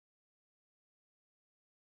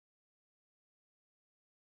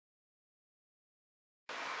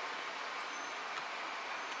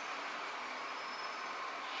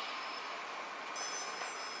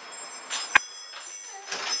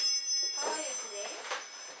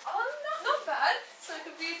sun. It's like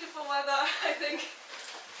a beautiful weather, I think,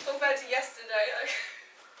 compared to yesterday. Like.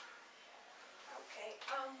 Okay.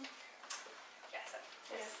 Yes.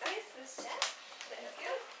 Teraz to jest jeszcze. Thank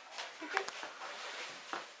you.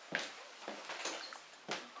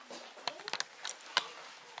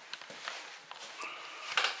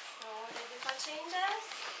 So, the different changes.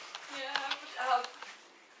 Yeah, but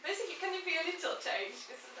basically, can it be a little change?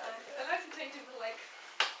 Because I like to change it, but like.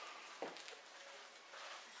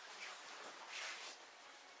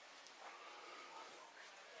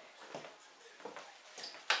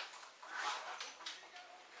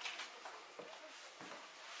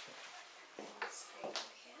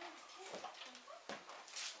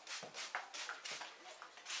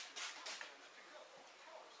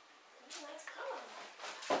 Nice color.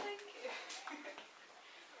 Thank you.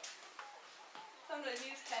 Sometimes I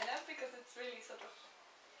use henna because it's really sort of.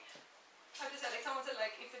 How to say? Like someone said,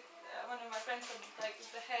 like if it, one of my friends said, like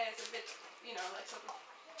if the hair is a bit, you know, like sort of,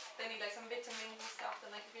 they need like some vitamins and stuff.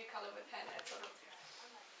 Then like if you color with henna, it's sort of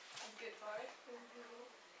good for it.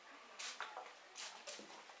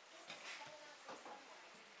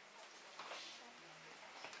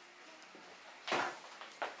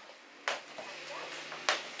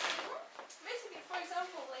 Basically, for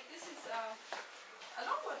example, like this is a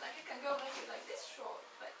long one. Like it can go maybe like this short,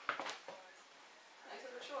 like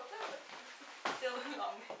sort of short, but still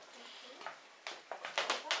long.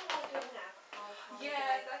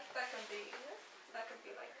 Yeah, that can be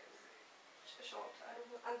like short.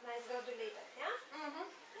 And nice go deleted, yeah?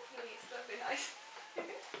 Yes, that'd be nice.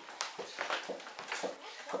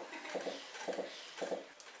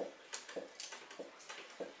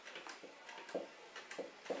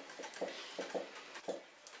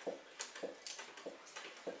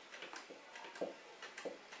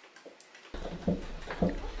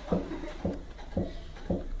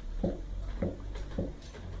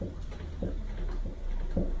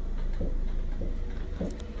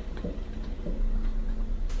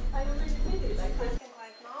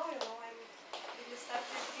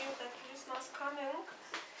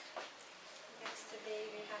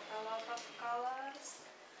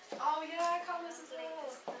 Oh yeah, colours as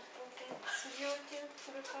well.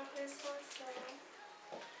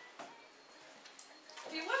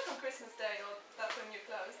 Do you work on Christmas Day or that's when you're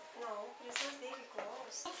closed? No, Christmas Day we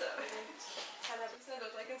close. Also, sort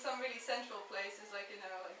of like in some really central places, like you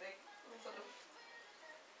know, like they sort of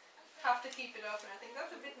have to keep it open. I think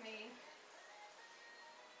that's a bit mean.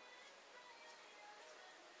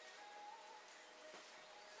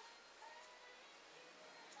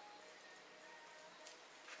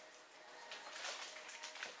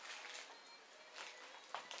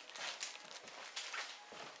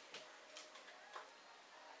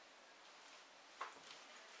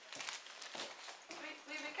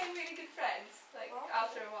 We became really good friends, like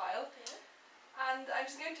after a while. Yeah. And I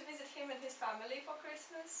was going to visit him and his family for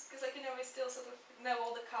Christmas, because like you know we still sort of know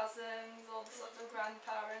all the cousins, all the sort of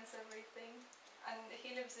grandparents, everything. And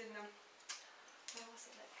he lives in where was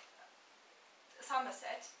it, like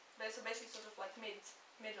Somerset, so basically sort of like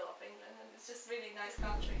middle of England, and it's just really nice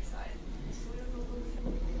countryside.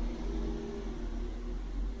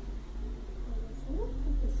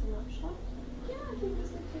 Yeah, I think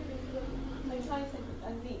it's like nice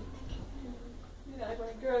and neat. You know, like when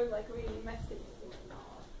it grows like really messy.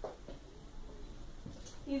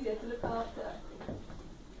 Easier to look after.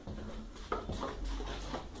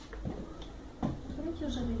 How would you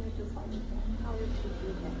do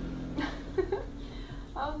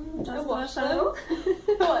that? Just wash them.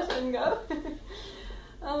 Wash and go.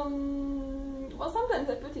 Well, sometimes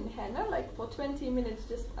I put in henna, like for 20 minutes,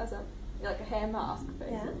 just as a hair mask,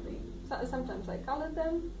 basically. Yeah. So, sometimes I color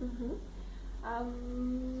them.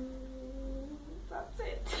 That's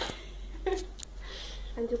it.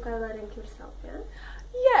 And you coloring yourself, yeah?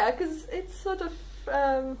 Yeah, because it's sort of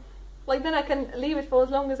like then I can leave it for as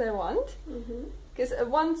long as I want. Because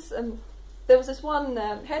once there was this one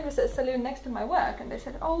hairdresser salon next to my work, and they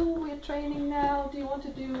said, "Oh, we're training now. Do you want to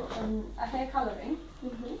do a hair coloring?"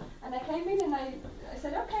 And I came in and I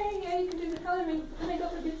said, "Okay, yeah, you can do the coloring." And I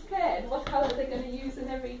got a bit scared what color they're going to use and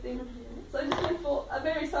everything. So I just went for a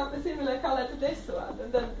very similar color to this one,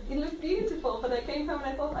 and then it looked beautiful. But I came home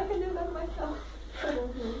and I thought I can do that myself.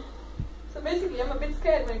 So basically, I'm a bit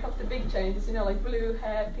scared when it comes to big changes. You know, like blue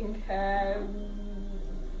hair, pink hair,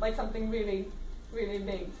 like something really, really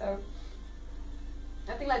big. So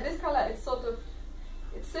I think like this color, it's sort of,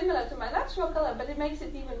 it's similar to my natural color, but it makes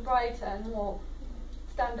it even brighter and more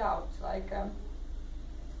stand out. Like,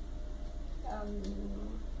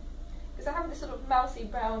 because I have this sort of mousy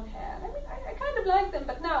brown hair. I mean, I kind of like them,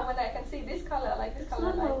 but now when I can see this color, like this color,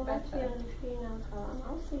 I like better.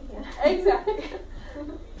 Exactly.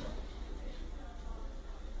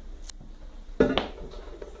 I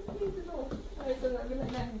will like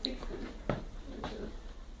 1960, which is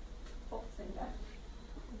pops in there.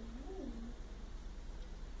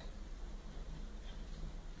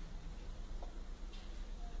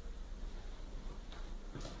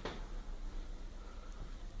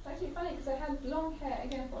 It's actually funny because I had long hair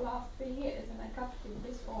again for the last 3 years, and I cut it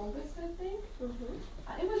this August, I think.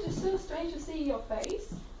 And it was just so strange to see your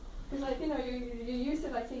face, because like you used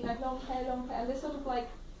to like seeing like long hair, and they sort of like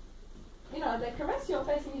they caress your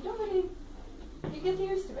face, and you don't really. You get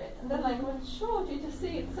used to it, and then like when it's short, you just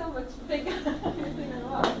see it so much bigger. You think,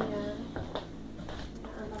 wow. Yeah.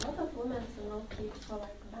 And a lot of women keep for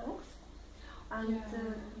like bangs. And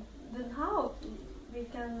then how we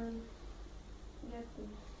can get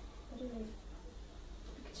really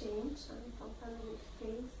big change and sometimes with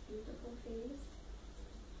face, beautiful face.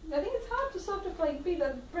 I think it's hard to sort of like be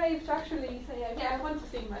that brave to actually say, yeah, I want to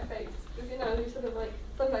see my face, because you sort of like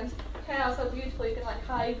sometimes hair are so beautiful you can like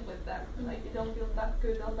hide with them, like you don't feel that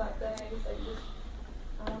good on that day, so you just.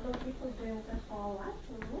 A lot of people doing that for a lot,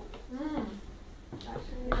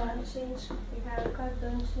 Actually, we don't change, we haircut,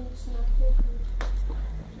 don't change nothing.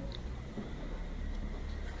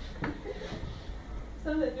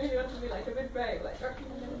 Sometimes you really want to be like a bit brave, like what can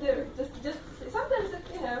you do? Just sometimes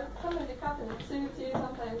sometimes you cut and it suits you,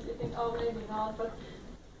 sometimes you think, oh maybe not, but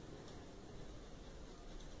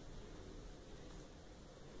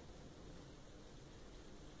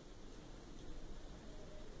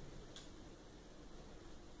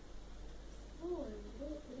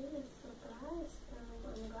Really surprised.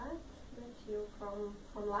 I'm glad that you from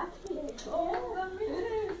Latvia. oh, me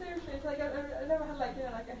too, seriously. It's like I never had like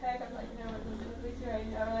like a haircut like in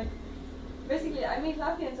Lithuania. Like basically, I meet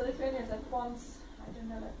Latvians and Lithuanians like once. I don't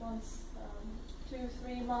know, like once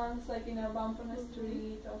 2-3 months, like bump on the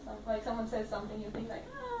street or something. Like someone says something, you think like,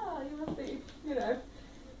 you must be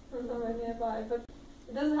from somewhere nearby. But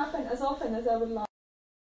it doesn't happen as often as I would like.